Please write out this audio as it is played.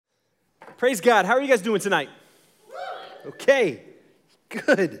Praise God. How are you guys doing tonight? Okay,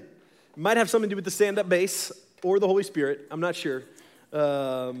 good. It might have something to do with the stand-up bass or the Holy Spirit. I'm not sure.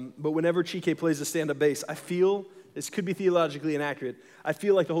 But whenever Chike plays the stand-up bass, I feel, this could be theologically inaccurate, I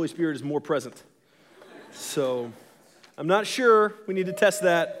feel like the Holy Spirit is more present. So I'm not sure. We need to test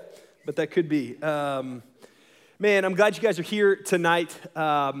that, but that could be. Man, I'm glad you guys are here tonight.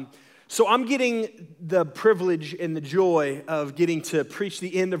 So I'm getting the privilege and the joy of getting to preach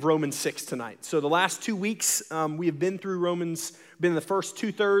the end of Romans 6 tonight. So the last 2 weeks, we have been through Romans, been in the first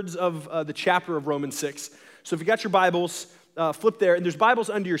 2/3 of the chapter of Romans 6. So if you got your Bibles, flip there. And there's Bibles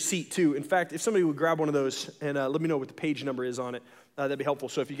under your seat, too. In fact, if somebody would grab one of those and let me know what the page number is on it, that'd be helpful.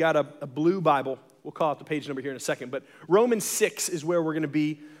 So if you got a blue Bible, we'll call out the page number here in a second. But Romans 6 is where we're going to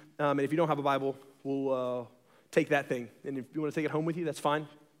be. And if you don't have a Bible, we'll take that thing. And if you want to take it home with you, that's fine.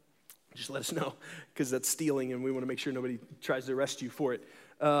 Just let us know, because that's stealing, and we want to make sure nobody tries to arrest you for it.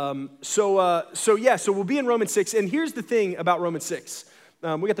 So we'll be in Romans 6, and here's the thing about Romans 6.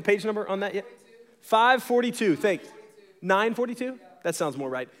 We got the page number on that yet? 542, thanks. 942? That sounds more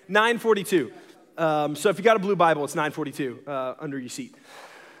right. 942. So if you got a blue Bible, it's 942 under your seat.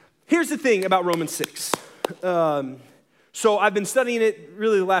 Here's the thing about Romans 6. So I've been studying it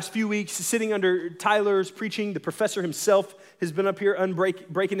really the last few weeks, sitting under Tyler's preaching. The professor himself has been up here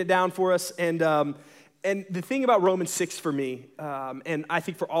breaking it down for us. And the thing about Romans 6 for me, and I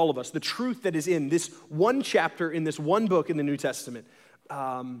think for all of us, the truth that is in this one chapter, in this one book in the New Testament,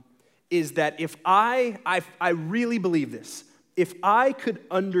 is that if I really believe this, if I could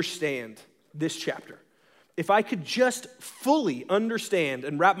understand this chapter, if I could just fully understand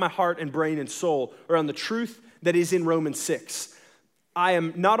and wrap my heart and brain and soul around the truth that is in Romans 6, I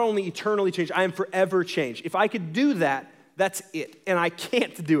am not only eternally changed, I am forever changed. If I could do that, that's it, and I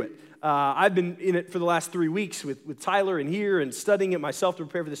can't do it. I've been in it for the last 3 weeks with Tyler and here and studying it myself to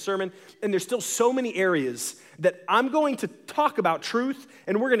prepare for this sermon, and there's still so many areas that I'm going to talk about truth,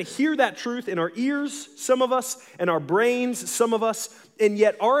 and we're going to hear that truth in our ears, some of us, and our brains, some of us, and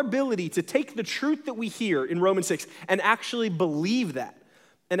yet our ability to take the truth that we hear in Romans 6 and actually believe that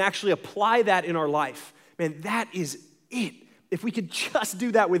and actually apply that in our life, man, that is it. If we could just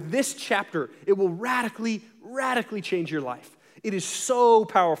do that with this chapter, it will radically, radically change your life. It is so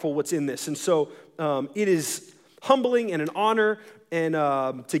powerful what's in this. And so it is humbling and an honor and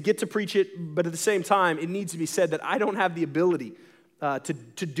to get to preach it. But at the same time, it needs to be said that I don't have the ability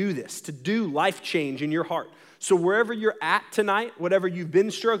to do this, to do life change in your heart. So wherever you're at tonight, whatever you've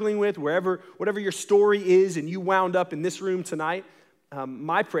been struggling with, whatever your story is and you wound up in this room tonight,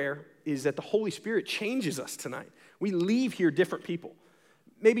 my prayer is that the Holy Spirit changes us tonight. We leave here different people.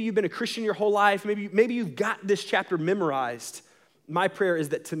 Maybe you've been a Christian your whole life. Maybe you've got this chapter memorized. My prayer is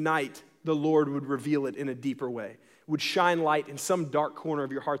that tonight the Lord would reveal it in a deeper way, would shine light in some dark corner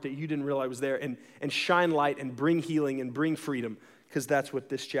of your heart that you didn't realize was there, and shine light and bring healing and bring freedom, because that's what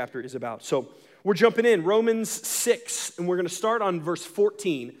this chapter is about. So we're jumping in, Romans 6, and we're going to start on verse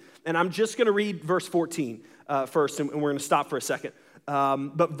 14. And I'm just going to read verse 14 first, and we're going to stop for a second.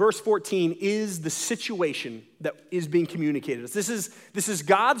 But verse 14 is the situation that is being communicated. This is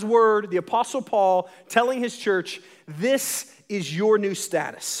God's word, the Apostle Paul telling his church, this is your new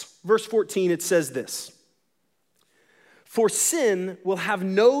status. Verse 14, it says this: "For sin will have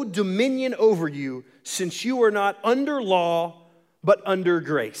no dominion over you, since you are not under law, but under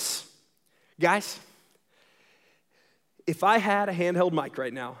grace." Guys, if I had a handheld mic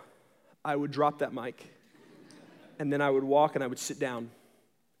right now, I would drop that mic. And then I would walk and I would sit down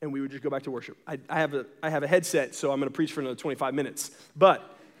and we would just go back to worship. I have a headset, so I'm going to preach for another 25 minutes. But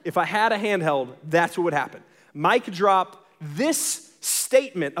if I had a handheld, that's what would happen. Mic drop, this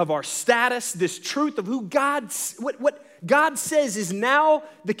statement of our status, this truth of who what God says is now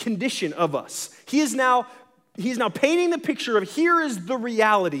the condition of us. He's now painting the picture of here is the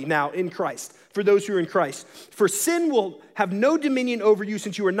reality now in Christ. For those who are in Christ. "For sin will have no dominion over you,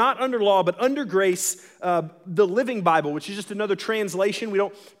 since you are not under law, but under grace." The Living Bible, which is just another translation. We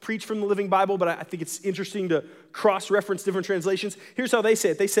don't preach from the Living Bible, but I think it's interesting to cross-reference different translations. Here's how they say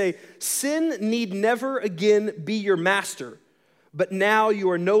it. They say, "Sin need never again be your master, but now you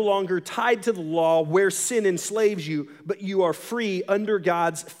are no longer tied to the law where sin enslaves you, but you are free under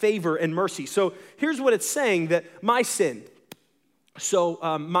God's favor and mercy." So here's what it's saying, that my sin,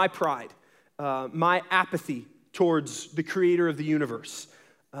 my pride, my apathy towards the creator of the universe,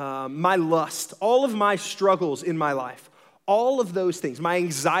 my lust, all of my struggles in my life, all of those things, my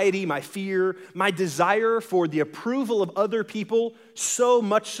anxiety, my fear, my desire for the approval of other people, so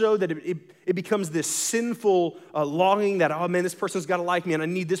much so that it becomes this sinful longing that, oh man, this person's got to like me, and I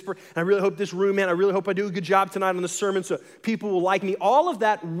need this person, and I really hope this room, man, I really hope I do a good job tonight on the sermon so people will like me. All of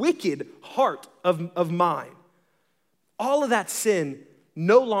that wicked heart of mine, all of that sin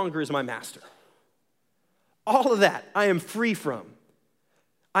no longer is my master. All of that I am free from.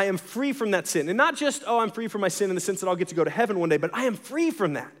 I am free from that sin. And not just, oh, I'm free from my sin in the sense that I'll get to go to heaven one day, but I am free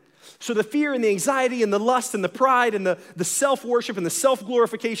from that. So the fear and the anxiety and the lust and the pride and the self-worship and the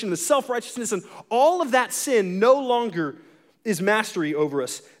self-glorification and the self-righteousness and all of that sin no longer is mastery over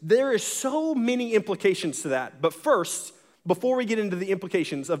us. There is so many implications to that. But first, before we get into the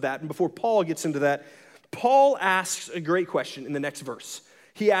implications of that and before Paul gets into that, Paul asks a great question in the next verse.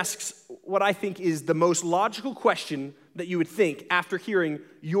 He asks what I think is the most logical question that you would think after hearing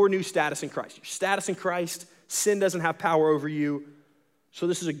your new status in Christ. Your status in Christ, sin doesn't have power over you. So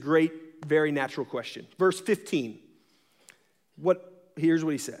this is a great, very natural question. Verse 15, here's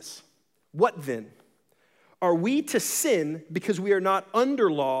what he says. What then? Are we to sin because we are not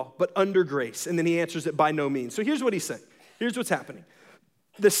under law, but under grace? And then he answers it by no means. So here's what he's saying. Here's what's happening.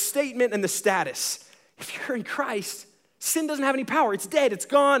 The statement and the status, if you're in Christ, sin doesn't have any power. It's dead. It's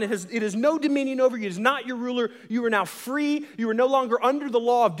gone. It has no dominion over you. It is not your ruler. You are now free. You are no longer under the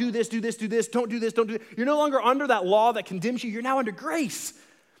law of do this, do this, do this, don't do this, don't do this. You're no longer under that law that condemns you. You're now under grace.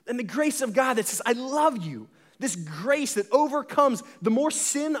 And the grace of God that says, I love you. This grace that overcomes, the more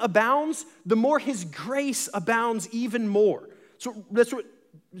sin abounds, the more his grace abounds even more. So that's what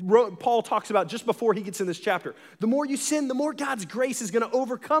Paul talks about just before he gets in this chapter. The more you sin, the more God's grace is going to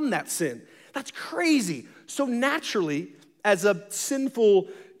overcome that sin. That's crazy. So naturally, as a sinful,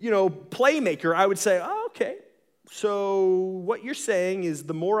 playmaker, I would say, oh, okay. So what you're saying is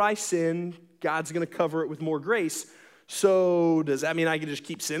the more I sin, God's going to cover it with more grace. So does that mean I can just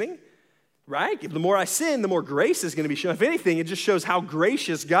keep sinning? Right? If the more I sin, the more grace is going to be shown. If anything, it just shows how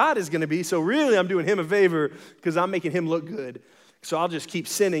gracious God is going to be. So really, I'm doing him a favor because I'm making him look good. So I'll just keep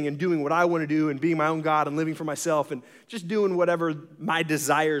sinning and doing what I want to do and being my own God and living for myself and just doing whatever my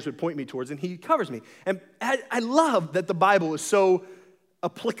desires would point me towards. And he covers me. And I love that the Bible is so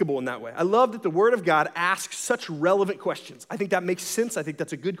applicable in that way. I love that the Word of God asks such relevant questions. I think that makes sense. I think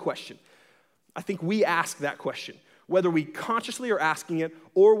that's a good question. I think we ask that question, whether we consciously are asking it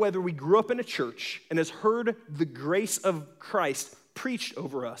or whether we grew up in a church and has heard the grace of Christ preached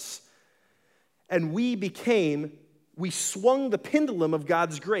over us. And we swung the pendulum of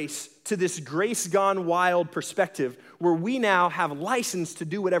God's grace to this grace gone wild perspective where we now have license to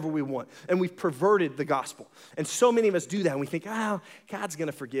do whatever we want. And we've perverted the gospel. And so many of us do that. And we think, oh, God's going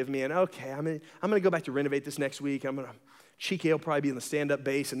to forgive me. And okay, I'm going to go back to Renovate this next week. Cheeky will probably be in the stand-up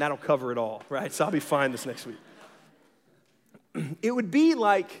bass, and that'll cover it all, right? So I'll be fine this next week. It would be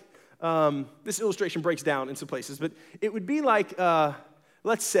like, this illustration breaks down in some places, but it would be like,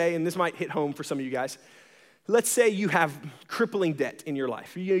 let's say, and this might hit home for some of you guys, let's say you have crippling debt in your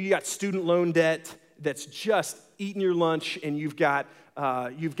life. You got student loan debt that's just eating your lunch, and you've got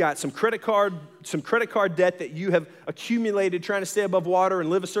some credit card debt that you have accumulated trying to stay above water and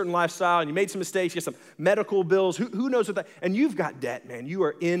live a certain lifestyle, and you made some mistakes. You got some medical bills. Who knows what that? And you've got debt, man. You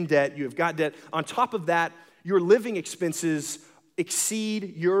are in debt. You have got debt. On top of that, your living expenses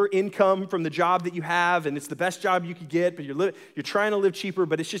exceed your income from the job that you have, and it's the best job you could get, but you're trying to live cheaper,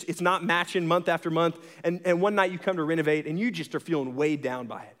 but it's not matching month after month. And one night you come to Renovate, and you just are feeling weighed down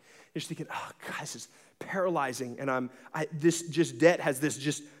by it. You're just thinking, oh, God, this is paralyzing, and this debt has this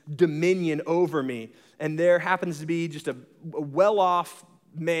just dominion over me. And there happens to be just a well-off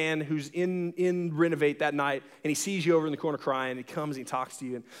man who's in Renovate that night, and he sees you over in the corner crying, and he comes and he talks to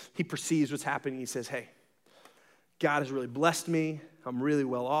you, and he perceives what's happening. He says, hey, God has really blessed me. I'm really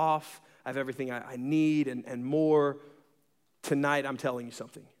well off. I have everything I need and more. Tonight, I'm telling you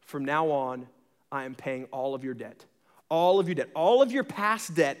something. From now on, I am paying all of your debt. All of your debt. All of your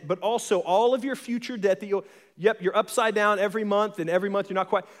past debt, but also all of your future debt that you're upside down every month, and every month you're not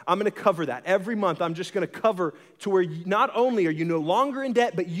quite. I'm going to cover that. Every month, I'm just going to cover to where not only are you no longer in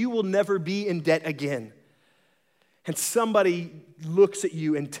debt, but you will never be in debt again. And somebody looks at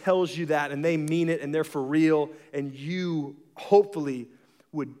you and tells you that, and they mean it, and they're for real, and you hopefully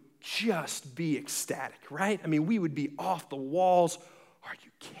would just be ecstatic, right? I mean, we would be off the walls. Are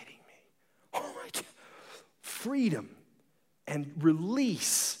you kidding me? Oh my God. Freedom and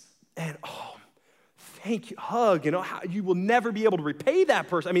release and, oh, thank you, hug, you will never be able to repay that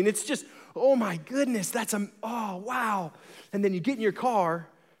person. I mean, it's just, oh my goodness, oh, wow. And then you get in your car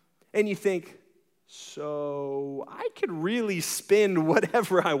and you think, so I could really spend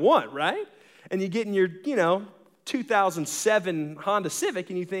whatever I want, right? And you get in your, $2 2007 Honda Civic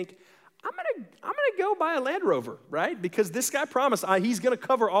and you think, I'm gonna go buy a Land Rover, right? Because this guy promised he's gonna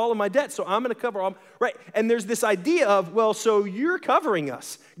cover all of my debt, so I'm gonna cover all, right? And there's this idea of, well, so you're covering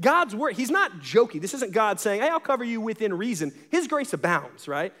us. God's word, he's not joking. This isn't God saying, hey, I'll cover you within reason. His grace abounds,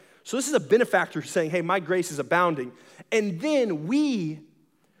 right? So this is a benefactor saying, hey, my grace is abounding. And then we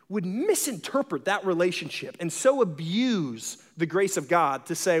would misinterpret that relationship and so abuse the grace of God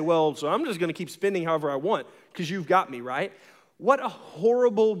to say, well, so I'm just gonna keep spending however I want because you've got me, right? What a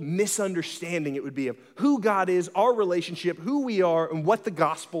horrible misunderstanding it would be of who God is, our relationship, who we are, and what the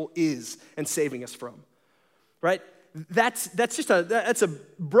gospel is and saving us from, right? That's a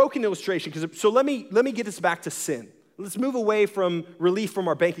broken illustration. So let me get this back to sin. Let's move away from relief from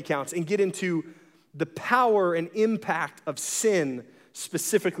our bank accounts and get into the power and impact of sin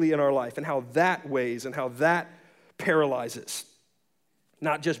specifically in our life and how that weighs and how that paralyzes.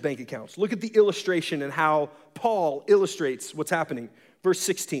 Not just bank accounts. Look at the illustration and how Paul illustrates what's happening. Verse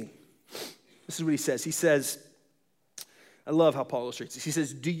 16. This is what he says. He says, I love how Paul illustrates this. He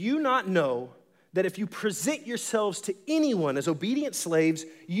says, do you not know that if you present yourselves to anyone as obedient slaves,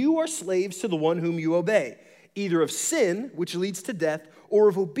 you are slaves to the one whom you obey, either of sin, which leads to death, or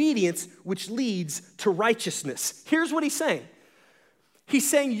of obedience, which leads to righteousness. Here's what he's saying. He's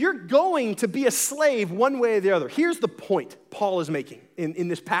saying you're going to be a slave one way or the other. Here's the point Paul is making in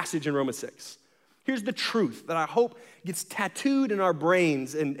this passage in Romans 6. Here's the truth that I hope gets tattooed in our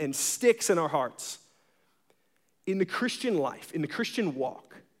brains and sticks in our hearts. In the Christian life, in the Christian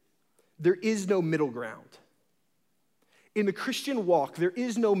walk, there is no middle ground. In the Christian walk, there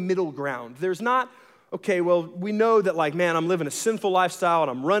is no middle ground. There's not, okay, well, we know that like, man, I'm living a sinful lifestyle and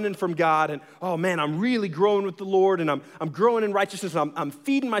I'm running from God and, oh man, I'm really growing with the Lord and I'm growing in righteousness and I'm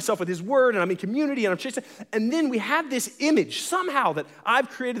feeding myself with his word and I'm in community and I'm chasing. And then we have this image somehow that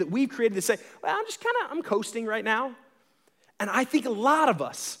we've created to say, well, I'm coasting right now. And I think a lot of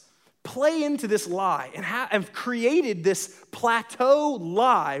us play into this lie and have created this plateau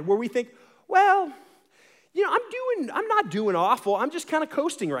lie where we think, well, you know, I'm not doing awful. I'm just kind of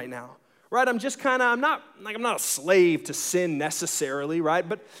coasting right now. Right, I'm not a slave to sin necessarily, right?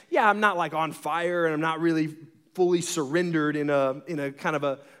 But yeah, I'm not like on fire and I'm not really fully surrendered in a kind of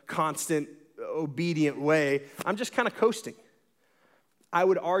a constant, obedient way. I'm just kind of coasting. I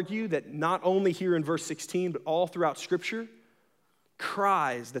would argue that not only here in verse 16, but all throughout Scripture,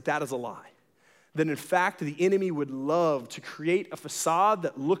 cries that is a lie. That in fact, the enemy would love to create a facade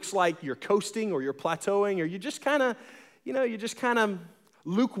that looks like you're coasting or you're plateauing or you're just kind of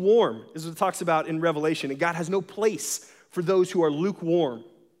lukewarm is what it talks about in Revelation. And God has no place for those who are lukewarm.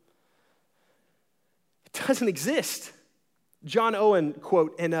 It doesn't exist. John Owen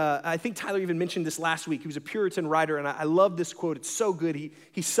quote, and I think Tyler even mentioned this last week. He was a Puritan writer, and I love this quote. It's so good.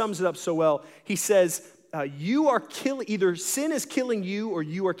 He sums it up so well. He says, you are either sin is killing you or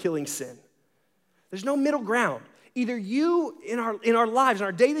you are killing sin. There's no middle ground. Either you, in our lives, in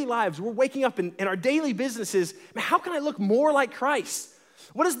our daily lives, we're waking up in our daily businesses, man, how can I look more like Christ?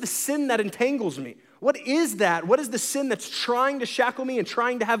 What is the sin that entangles me? What is that? What is the sin that's trying to shackle me and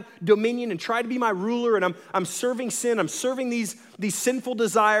trying to have dominion and try to be my ruler? And I'm serving sin. I'm serving these sinful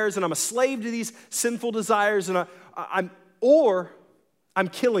desires, and I'm a slave to these sinful desires. And I'm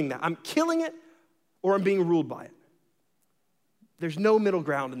killing that. I'm killing it, or I'm being ruled by it. There's no middle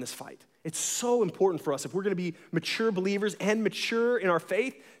ground in this fight. It's so important for us, if we're going to be mature believers and mature in our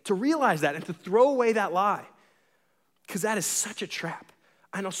faith, to realize that and to throw away that lie, because that is such a trap.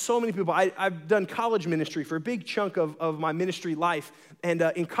 I know so many people. I've done college ministry for a big chunk of my ministry life. And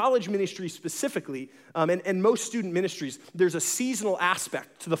in college ministry specifically, and most student ministries, there's a seasonal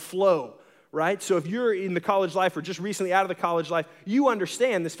aspect to the flow, right? So if you're in the college life or just recently out of the college life, you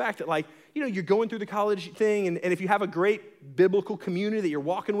understand this fact that like, you know, you're going through the college thing, and if you have a great biblical community that you're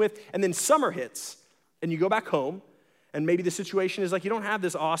walking with, and then summer hits, and you go back home, and maybe the situation is like you don't have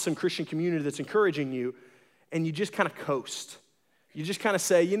this awesome Christian community that's encouraging you, and you just kind of coast. You just kind of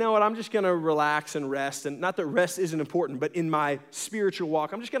say, you know what, I'm just going to relax and rest. And not that rest isn't important, but in my spiritual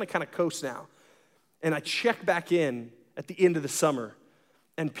walk, I'm just going to kind of coast now. And I check back in at the end of the summer,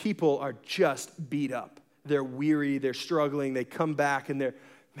 and people are just beat up. They're weary, they're struggling, they come back, and they're,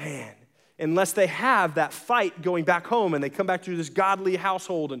 man, unless they have that fight going back home, and they come back to this godly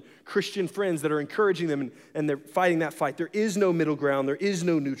household and Christian friends that are encouraging them, and they're fighting that fight. There is no middle ground. There is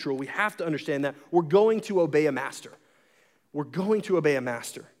no neutral. We have to understand that. We're going to obey a master. We're going to obey a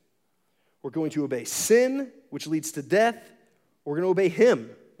master. We're going to obey sin, which leads to death. We're going to obey him,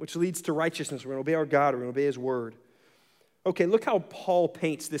 which leads to righteousness. We're going to obey our God. We're going to obey his word. Okay, look how Paul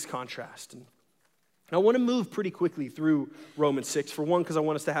paints this contrast. And I want to move pretty quickly through Romans 6. For one, because I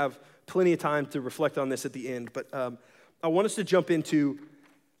want us to have plenty of time to reflect on this at the end, but I want us to jump into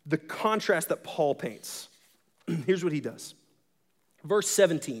the contrast that Paul paints. Here's what he does. Verse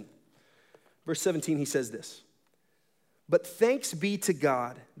 17. Verse 17, he says this. But thanks be to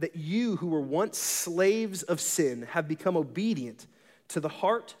God that you who were once slaves of sin have become obedient to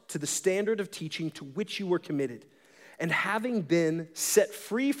the standard of teaching to which you were committed. And having been set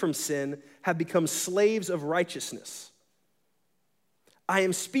free from sin, have become slaves of righteousness. I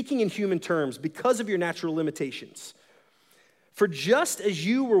am speaking in human terms because of your natural limitations. For just as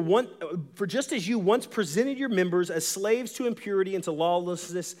you once presented your members as slaves to impurity and to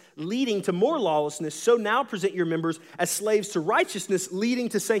lawlessness, leading to more lawlessness, so now present your members as slaves to righteousness, leading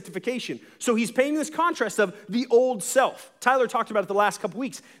to sanctification. So he's painting this contrast of the old self. Tyler talked about it the last couple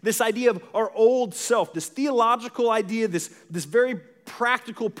weeks. This idea of our old self, this theological idea, this very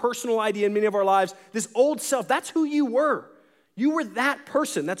practical, personal idea in many of our lives. This old self, that's who you were. You were that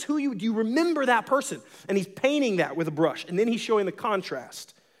person. That's who do you remember that person? And he's painting that with a brush. And then he's showing the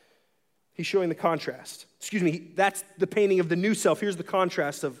contrast. That's the painting of the new self. Here's the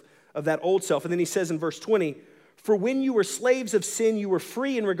contrast of that old self. And then he says in verse 20, for when you were slaves of sin, you were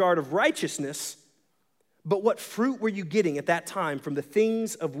free in regard of righteousness. But what fruit were you getting at that time from the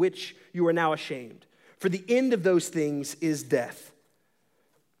things of which you are now ashamed? For the end of those things is death.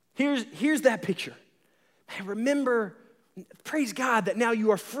 Here's that picture. I remember. Praise God that now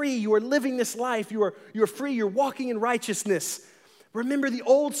you are free. You are living this life. You are free. You're walking in righteousness. Remember the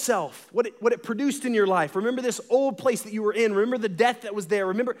old self, what it produced in your life. Remember this old place that you were in. Remember the death that was there.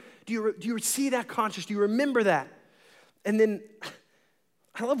 Remember, do you see that conscious? Do you remember that? And then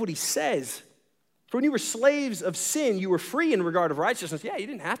I love what he says. For when you were slaves of sin, you were free in regard of righteousness. Yeah, you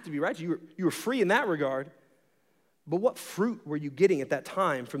didn't have to be righteous. You were free in that regard. But what fruit were you getting at that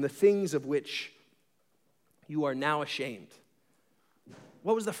time from the things of which you are now ashamed?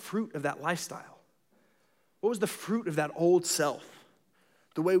 What was the fruit of that lifestyle? What was the fruit of that old self?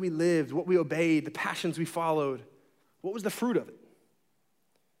 The way we lived, what we obeyed, the passions we followed. What was the fruit of it?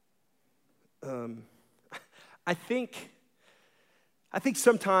 I think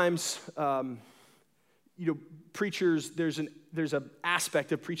sometimes, preachers, there's an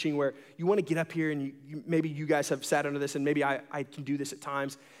aspect of preaching where you want to get up here and maybe you guys have sat under this and maybe I can do this at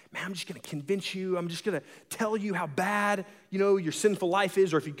times. Man, I'm just going to convince you. I'm just going to tell you how bad, your sinful life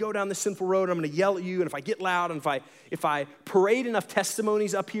is. Or if you go down this sinful road, I'm going to yell at you. And if I get loud and if I parade enough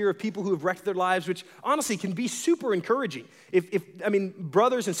testimonies up here of people who have wrecked their lives, which honestly can be super encouraging.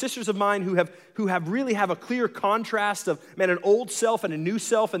 Brothers and sisters of mine who really have a clear contrast of, man, an old self and a new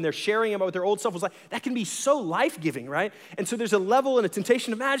self, and they're sharing about what their old self was like, that can be so life-giving, right? And so there's a level and a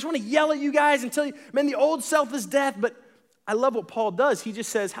temptation of, man, I just want to yell at you guys and tell you, man, the old self is death. But I love what Paul does. He just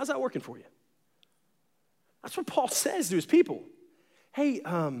says, how's that working for you? That's what Paul says to his people. Hey,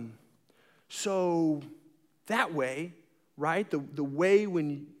 so that way, right, the way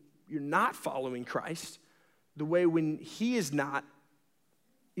when you're not following Christ, the way when he is not,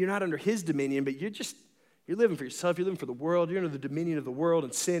 you're not under his dominion, but you're living for yourself, you're living for the world, you're under the dominion of the world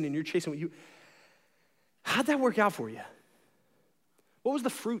and sin, and you're chasing what you, how'd that work out for you? What was the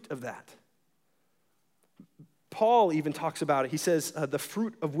fruit of that? Paul even talks about it. He says, the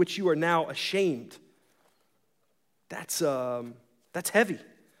fruit of which you are now ashamed. That's heavy.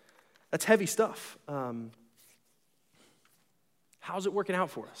 That's heavy stuff. How's it working out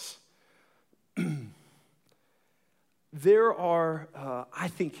for us? There are, I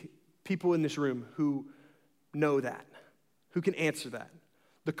think, people in this room who know that, who can answer that.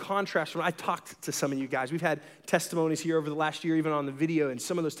 The contrast, when I talked to some of you guys, we've had testimonies here over the last year, even on the video, and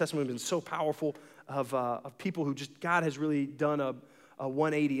some of those testimonies have been so powerful of people who just, God has really done a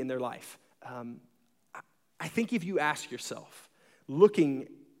 180 in their life. I think if you ask yourself, looking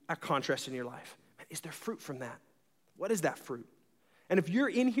at contrast in your life, is there fruit from that? What is that fruit? And if you're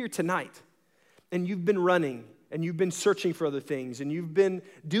in here tonight and you've been running and you've been searching for other things and you've been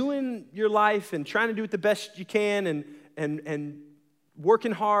doing your life and trying to do it the best you can and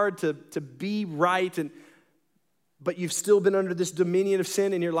working hard to be right, but you've still been under this dominion of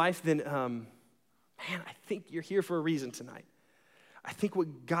sin in your life, then I think you're here for a reason tonight. I think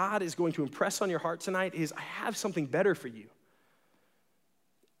what God is going to impress on your heart tonight is, I have something better for you.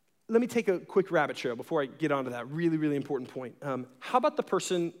 Let me take a quick rabbit trail before I get onto that really, really important point. How about the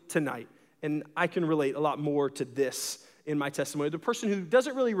person tonight, and I can relate a lot more to this in my testimony, the person who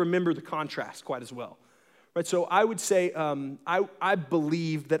doesn't really remember the contrast quite as well. Right, so I would say I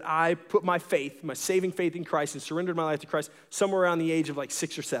believe that I put my faith, my saving faith in Christ and surrendered my life to Christ somewhere around the age of like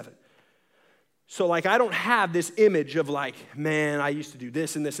 6 or 7. So I don't have this image of man, I used to do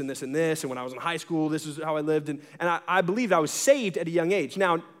this and this and this and this, and when I was in high school, this is how I lived, and I believed I was saved at a young age.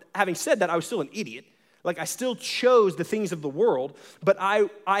 Now, having said that, I was still an idiot. Like, I still chose the things of the world, but I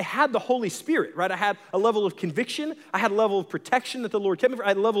had the Holy Spirit, right? I had a level of conviction. I had a level of protection that the Lord kept me for. I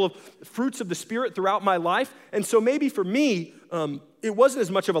had a level of fruits of the Spirit throughout my life. And so maybe for me, it wasn't as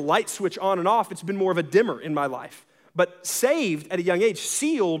much of a light switch on and off. It's been more of a dimmer in my life. But saved at a young age,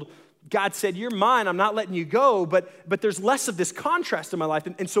 sealed, God said, you're mine, I'm not letting you go, but there's less of this contrast in my life.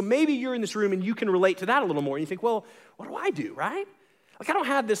 And so maybe you're in this room and you can relate to that a little more. And you think, well, what do I do, right? Like, I don't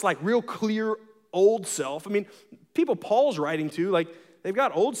have this like real clear old self. I mean, people Paul's writing to, like, they've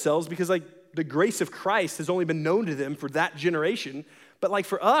got old selves because like the grace of Christ has only been known to them for that generation. But like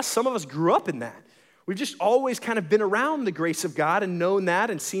for us, some of us grew up in that. We've just always kind of been around the grace of God and known that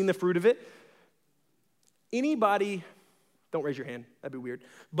and seen the fruit of it. Anybody, don't raise your hand, that'd be weird.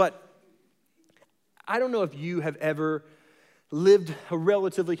 But I don't know if you have ever lived a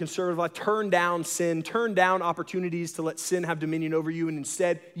relatively conservative life, turned down sin, turned down opportunities to let sin have dominion over you, and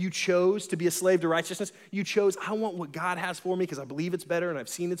instead you chose to be a slave to righteousness. You chose, I want what God has for me because I believe it's better and I've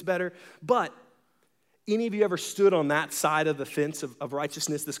seen it's better. But any of you ever stood on that side of the fence of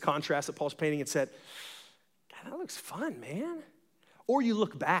righteousness, this contrast that Paul's painting, and said, God, that looks fun, man? Or you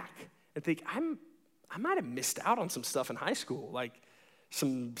look back and think, I might have missed out on some stuff in high school, like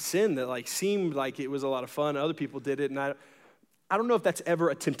some sin that like seemed like it was a lot of fun. Other people did it, and I don't know if that's ever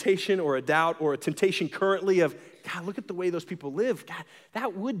a temptation or a doubt or a temptation currently of, God, look at the way those people live. God,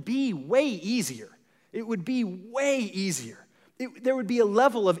 that would be way easier. It would be way easier. There would be a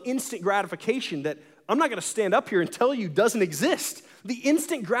level of instant gratification that I'm not going to stand up here and tell you doesn't exist.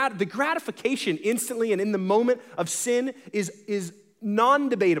 The gratification instantly and in the moment of sin is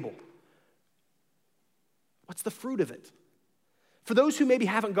non-debatable. What's the fruit of it? For those who maybe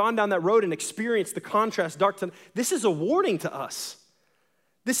haven't gone down that road and experienced the contrast, dark to, this is a warning to us.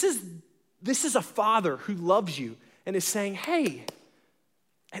 This is a father who loves you and is saying, hey,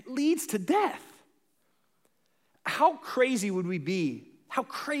 it leads to death. How crazy would we be? How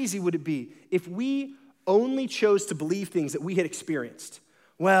crazy would it be if we only chose to believe things that we had experienced?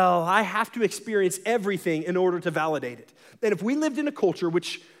 Well, I have to experience everything in order to validate it. And if we lived in a culture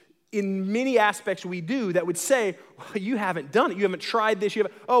which in many aspects we do that would say, well, you haven't done it. You haven't tried this. You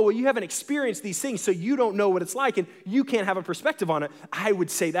haven't experienced these things, so you don't know what it's like, and you can't have a perspective on it. I would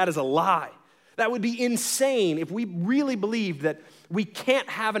say that is a lie. That would be insane if we really believed that we can't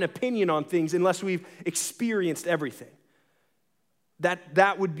have an opinion on things unless we've experienced everything.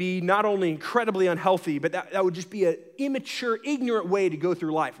 That would be not only incredibly unhealthy, but that would just be an immature, ignorant way to go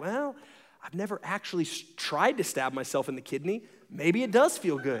through life. Well, I've never actually tried to stab myself in the kidney. Maybe it does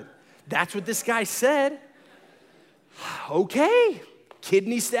feel good. That's what this guy said. Okay,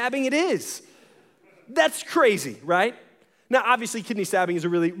 kidney stabbing it is. That's crazy, right? Now, obviously, kidney stabbing is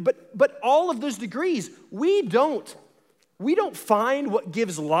but all of those degrees, we don't find what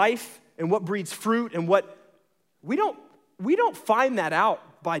gives life and what breeds fruit and we don't find that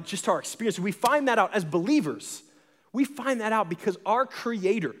out by just our experience. We find that out as believers. We find that out because our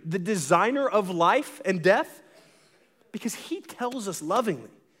Creator, the designer of life and death, because He tells us lovingly,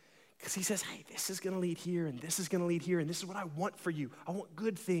 because He says, hey, this is going to lead here, and this is going to lead here, and this is what I want for you. I want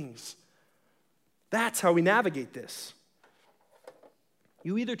good things. That's how we navigate this.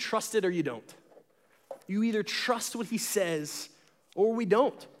 You either trust it or you don't. You either trust what He says or we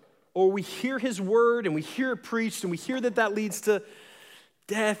don't. Or we hear His word and we hear it preached and we hear that leads to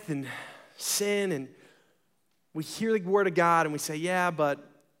death and sin, and we hear the word of God and we say, yeah, but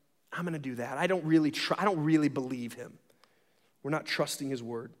I'm going to do that. I don't really believe Him. We're not trusting His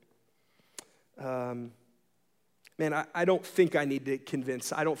word. I don't think I need to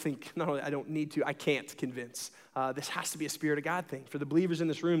convince. I can't convince. This has to be a Spirit of God thing. For the believers in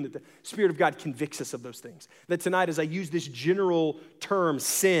this room, that the Spirit of God convicts us of those things. That tonight, as I use this general term,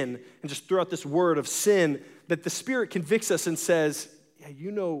 sin, and just throw out this word of sin, that the Spirit convicts us and says, yeah,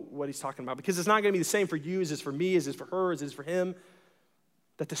 you know what He's talking about. Because it's not going to be the same for you as it is for me, as it is for her, as it is for him.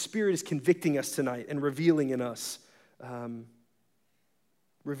 That the Spirit is convicting us tonight and revealing in us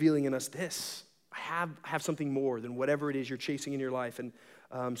this. I have something more than whatever it is you're chasing in your life. And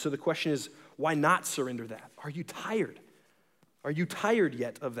so the question is, why not surrender that? Are you tired? Are you tired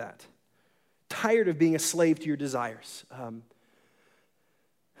yet of that? Tired of being a slave to your desires?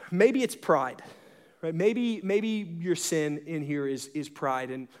 Maybe it's pride, right? Maybe your sin in here is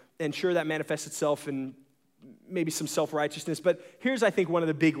pride, and sure, that manifests itself in maybe some self-righteousness. But here's, I think, one of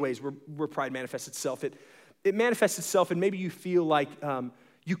the big ways where pride manifests itself. It manifests itself, and maybe you feel like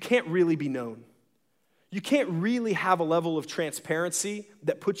you can't really be known. You can't really have a level of transparency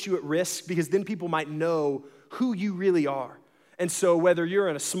that puts you at risk, because then people might know who you really are. And so whether you're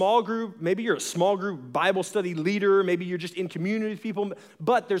in a small group, maybe you're a small group Bible study leader, maybe you're just in community with people,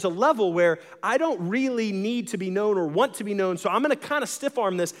 but there's a level where I don't really need to be known or want to be known, so I'm going to kind of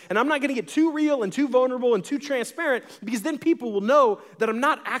stiff-arm this, and I'm not going to get too real and too vulnerable and too transparent, because then people will know that I'm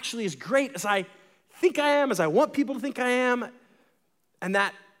not actually as great as I think I am, as I want people to think I am, and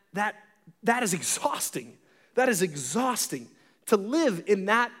that is exhausting. That is exhausting to live in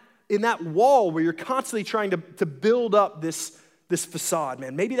that wall where you're constantly trying to build up this facade,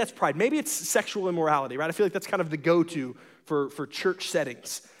 man. Maybe that's pride. Maybe it's sexual immorality, right? I feel like that's kind of the go-to for church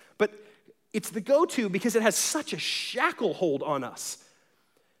settings. But it's the go-to because it has such a shackle hold on us.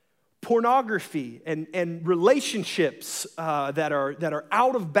 Pornography and relationships that are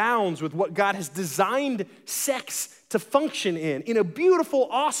out of bounds with what God has designed sex to function in a beautiful,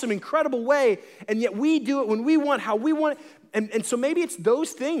 awesome, incredible way, and yet we do it when we want, how we want it. And so maybe it's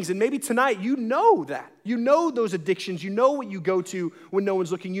those things, and maybe tonight you know that. You know those addictions. You know what you go to when no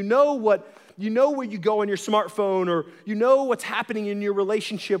one's looking. You know where you go on your smartphone, or you know what's happening in your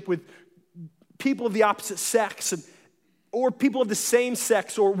relationship with people of the opposite sex, or people of the same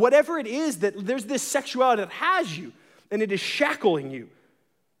sex, or whatever it is, that there's this sexuality that has you, and it is shackling you.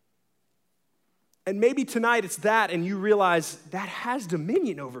 And maybe tonight it's that, and you realize that has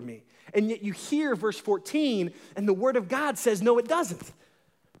dominion over me. And yet you hear verse 14, and the Word of God says, no, it doesn't.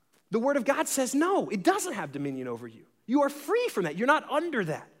 The Word of God says, no, it doesn't have dominion over you. You are free from that. You're not under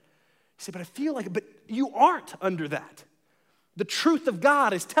that. You say, but I feel like it. But you aren't under that. The truth of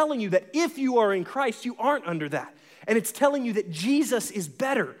God is telling you that if you are in Christ, you aren't under that. And it's telling you that Jesus is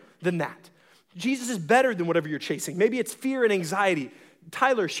better than that. Jesus is better than whatever you're chasing. Maybe it's fear and anxiety.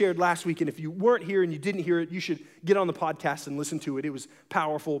 Tyler shared last week, and if you weren't here and you didn't hear it, you should get on the podcast and listen to it. It was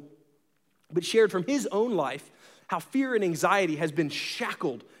powerful. But shared from his own life how fear and anxiety has been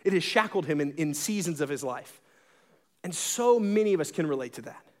shackled. It has shackled him in seasons of his life. And so many of us can relate to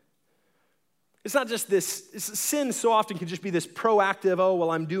that. It's not just this, sin so often can just be this proactive, oh,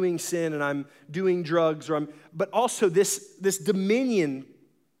 well, I'm doing sin and I'm doing drugs, but also this dominion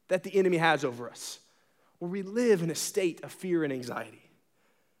that the enemy has over us, where we live in a state of fear and anxiety.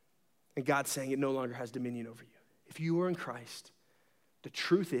 And God's saying it no longer has dominion over you. If you are in Christ, the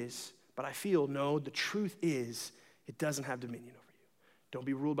truth is, but I feel, no, the truth is, it doesn't have dominion over you. Don't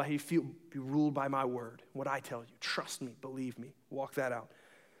be ruled by how you feel. Be ruled by my word, what I tell you. Trust me, believe me. Walk that out.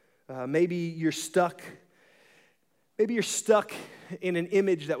 Maybe you're stuck in an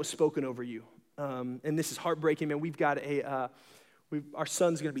image that was spoken over you. And this is heartbreaking, man. We've got our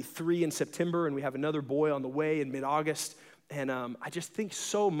son's going to be 3 in September, and we have another boy on the way in mid-August. And I just think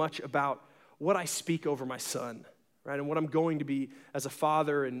so much about what I speak over my son, right? And what I'm going to be as a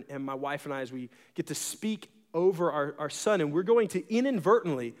father, and my wife and I, as we get to speak over our son. And we're going to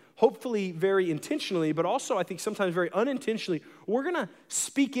inadvertently, hopefully very intentionally, but also I think sometimes very unintentionally, we're going to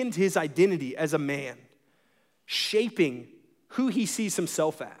speak into his identity as a man, shaping who he sees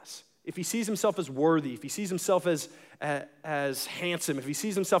himself as. If he sees himself as worthy, if he sees himself as handsome, if he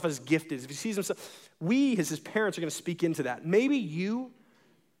sees himself as gifted, if he sees himself, we as his parents are going to speak into that. Maybe you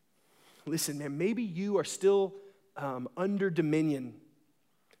are still under dominion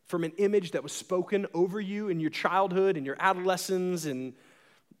from an image that was spoken over you in your childhood, in your adolescence, in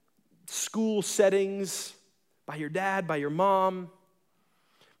school settings, by your dad, by your mom.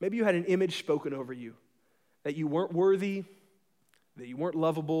 Maybe you had an image spoken over you that you weren't worthy, that you weren't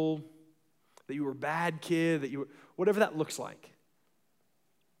lovable, that you were a bad kid, that you were, whatever that looks like.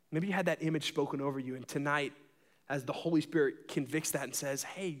 Maybe you had that image spoken over you, and tonight, as the Holy Spirit convicts that and says,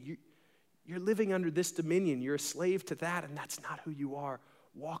 hey, you're living under this dominion, you're a slave to that, and that's not who you are.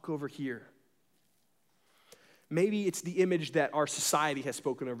 Walk over here. Maybe it's the image that our society has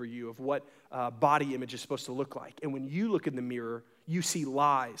spoken over you of what body image is supposed to look like. And when you look in the mirror, you see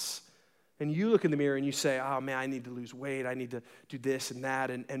lies. And you look in the mirror and you say, oh man, I need to lose weight. I need to do this and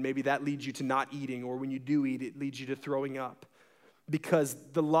that. And maybe that leads you to not eating. Or when you do eat, it leads you to throwing up. Because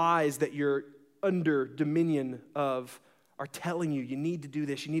the lies that you're under dominion of are telling you, you need to do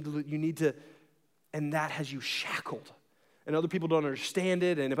this. You need to, and that has you shackled. And other people don't understand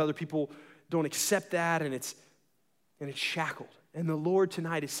it, and if other people don't accept that, and it's shackled. And the Lord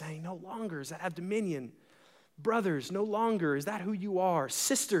tonight is saying, no longer does that have dominion. Brothers, no longer is that who you are.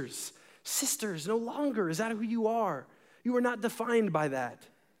 Sisters, no longer is that who you are. You are not defined by that.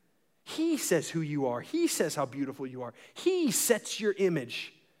 He says who you are. He says how beautiful you are. He sets your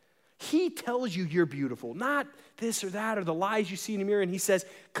image. He tells you you're beautiful, not this or that or the lies you see in the mirror, and he says,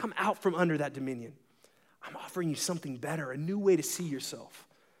 come out from under that dominion. I'm offering you something better, a new way to see yourself.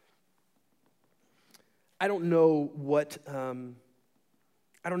 I don't know what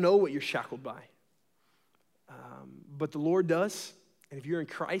you're shackled by. But the Lord does. And if you're in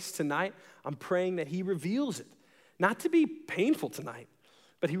Christ tonight, I'm praying that he reveals it. Not to be painful tonight,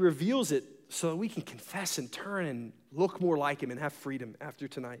 but he reveals it so that we can confess and turn and look more like him and have freedom after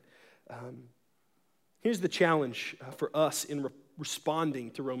tonight. Here's the challenge for us in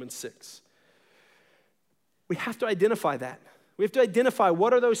responding to Romans 6. We have to identify that. We have to identify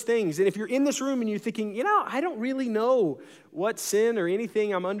what are those things. And if you're in this room and you're thinking, I don't really know what sin or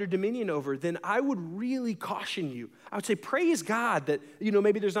anything I'm under dominion over, then I would really caution you. I would say praise God that,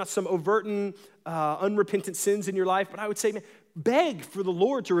 maybe there's not some overt and unrepentant sins in your life, but I would say, beg for the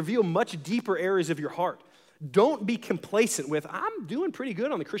Lord to reveal much deeper areas of your heart. Don't be complacent with, I'm doing pretty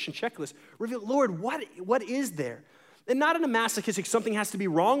good on the Christian checklist. Reveal, Lord, what is there? And not in a masochistic, something has to be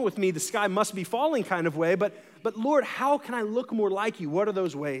wrong with me, the sky must be falling kind of way, but Lord, how can I look more like you? What are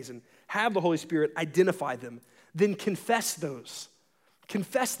those ways? And have the Holy Spirit identify them. Then confess those.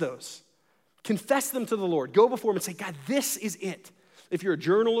 Confess those. Confess them to the Lord. Go before him and say, God, this is it. If you're a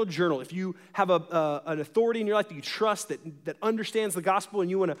journal. If you have an authority in your life that you trust, that understands the gospel and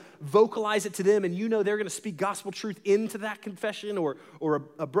you want to vocalize it to them and they're going to speak gospel truth into that confession, or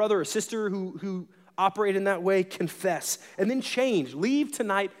a brother or sister who operate in that way, confess. And then change. Leave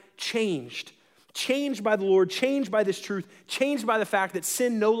tonight changed. Changed by the Lord, changed by this truth, changed by the fact that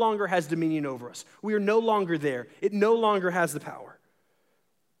sin no longer has dominion over us. We are no longer there. It no longer has the power.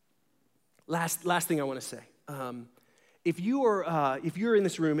 Last thing I want to say. If you're in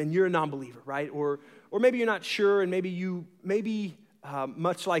this room and you're a non-believer, right? Or maybe you're not sure, and maybe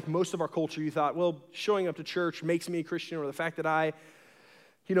much like most of our culture, you thought, well, showing up to church makes me a Christian, or the fact that I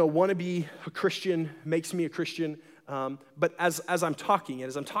want to be a Christian makes me a Christian. But as I'm talking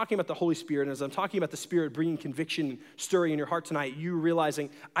about the Holy Spirit, and as I'm talking about the Spirit bringing conviction, stirring in your heart tonight, you realizing,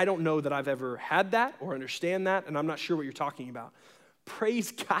 I don't know that I've ever had that or understand that, and I'm not sure what you're talking about.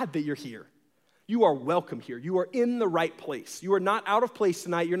 Praise God that you're here. You are welcome here. You are in the right place. You are not out of place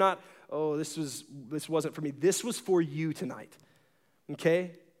tonight. You're not, this wasn't for me. This was for you tonight,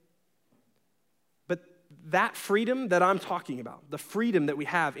 okay? But that freedom that I'm talking about, the freedom that we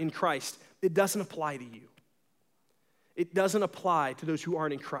have in Christ, it doesn't apply to you. It doesn't apply to those who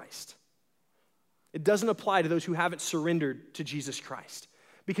aren't in Christ. It doesn't apply to those who haven't surrendered to Jesus Christ.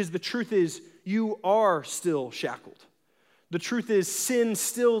 Because the truth is, you are still shackled. The truth is, sin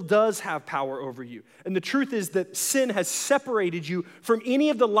still does have power over you. And the truth is that sin has separated you from any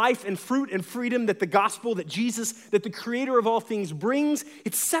of the life and fruit and freedom that the gospel, that Jesus, that the creator of all things brings.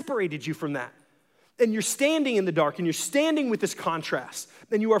 It's separated you from that. And you're standing in the dark, and you're standing with this contrast.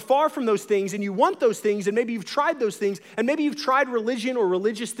 And you are far from those things, and you want those things, and maybe you've tried those things, and maybe you've tried religion or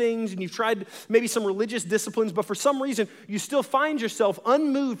religious things, and you've tried maybe some religious disciplines, but for some reason, you still find yourself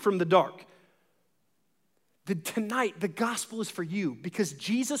unmoved from the dark. Tonight, the gospel is for you, because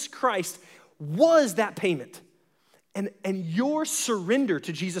Jesus Christ was that payment. And your surrender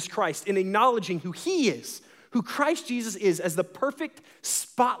to Jesus Christ in acknowledging who he is, who Christ Jesus is, as the perfect,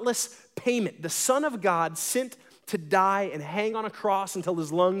 spotless payment, the Son of God sent to die and hang on a cross until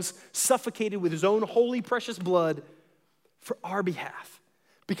his lungs suffocated with his own holy, precious blood for our behalf.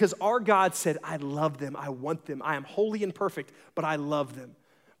 Because our God said, I love them, I want them, I am holy and perfect, but I love them.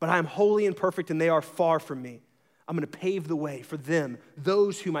 But I am holy and perfect, and they are far from me. I'm going to pave the way for them,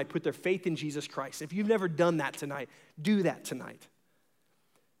 those who might put their faith in Jesus Christ. If you've never done that tonight, do that tonight.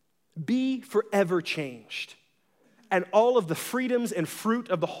 Be forever changed. And all of the freedoms and fruit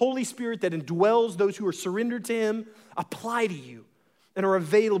of the Holy Spirit that indwells those who are surrendered to him apply to you and are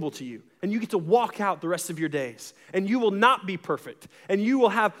available to you. And you get to walk out the rest of your days. And you will not be perfect. And you will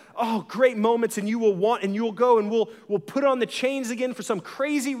have, great moments, and you will go and we'll put on the chains again for some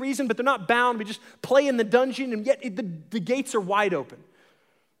crazy reason, but they're not bound. We just play in the dungeon, and yet the gates are wide open.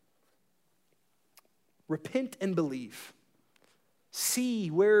 Repent and believe.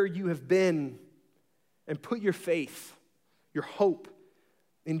 See where you have been and put your faith, your hope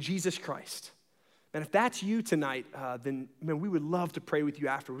in Jesus Christ. And if that's you tonight, then we would love to pray with you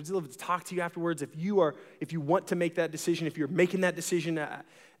afterwards. We'd love to talk to you afterwards. If you want to make that decision, if you're making that decision,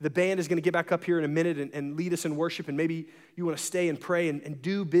 the band is going to get back up here in a minute and lead us in worship, and maybe you want to stay and pray and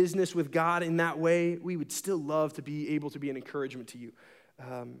do business with God in that way. We would still love to be able to be an encouragement to you.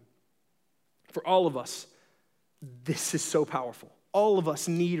 For all of us, this is so powerful. All of us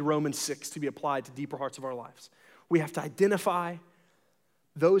need Romans 6 to be applied to deeper parts of our lives. We have to identify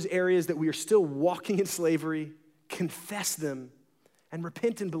those areas that we are still walking in slavery, confess them, and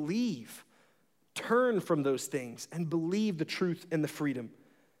repent and believe. Turn from those things and believe the truth and the freedom.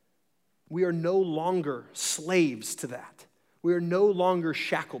 We are no longer slaves to that. We are no longer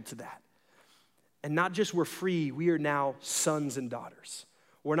shackled to that. And not just we're free, we are now sons and daughters.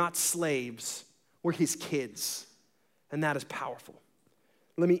 We're not slaves, We're his kids, and that is powerful.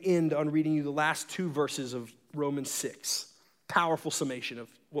 Let me end on reading you the last 2 verses of Romans 6. Powerful summation of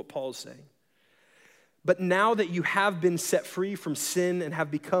what Paul is saying. But now that you have been set free from sin and have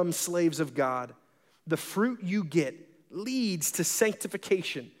become slaves of God, the fruit you get leads to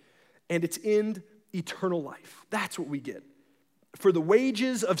sanctification and its end, eternal life. That's what we get. For the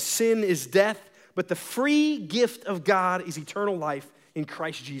wages of sin is death, but the free gift of God is eternal life in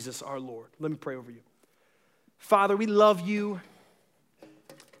Christ Jesus our Lord. Let me pray over you. Father, we love you.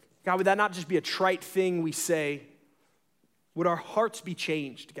 God, would that not just be a trite thing we say? Would our hearts be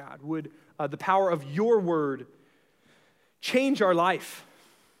changed, God? Would the power of your word change our life?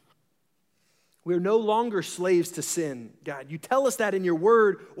 We are no longer slaves to sin, God. You tell us that in your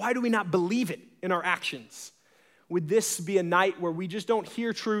word. Why do we not believe it in our actions? Would this be a night where we just don't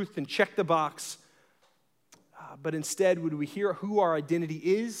hear truth and check the box, but instead would we hear who our identity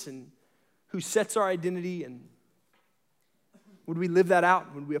is and who sets our identity, and would we live that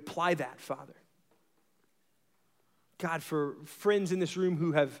out? Would we apply that, Father? God, for friends in this room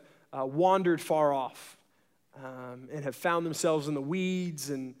who have wandered far off and have found themselves in the weeds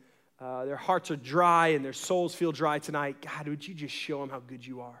and their hearts are dry and their souls feel dry tonight, God, would you just show them how good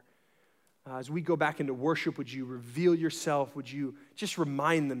you are? As we go back into worship, would you reveal yourself? Would you just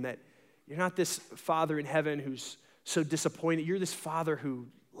remind them that you're not this Father in heaven who's so disappointed. You're this Father who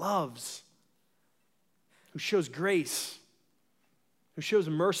loves, who shows grace, who shows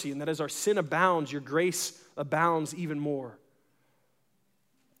mercy, and that as our sin abounds, your grace abounds even more.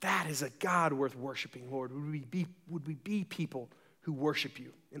 That is a God worth worshiping, Lord. Would we be people who worship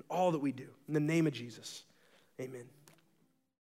you in all that we do? In the name of Jesus, amen.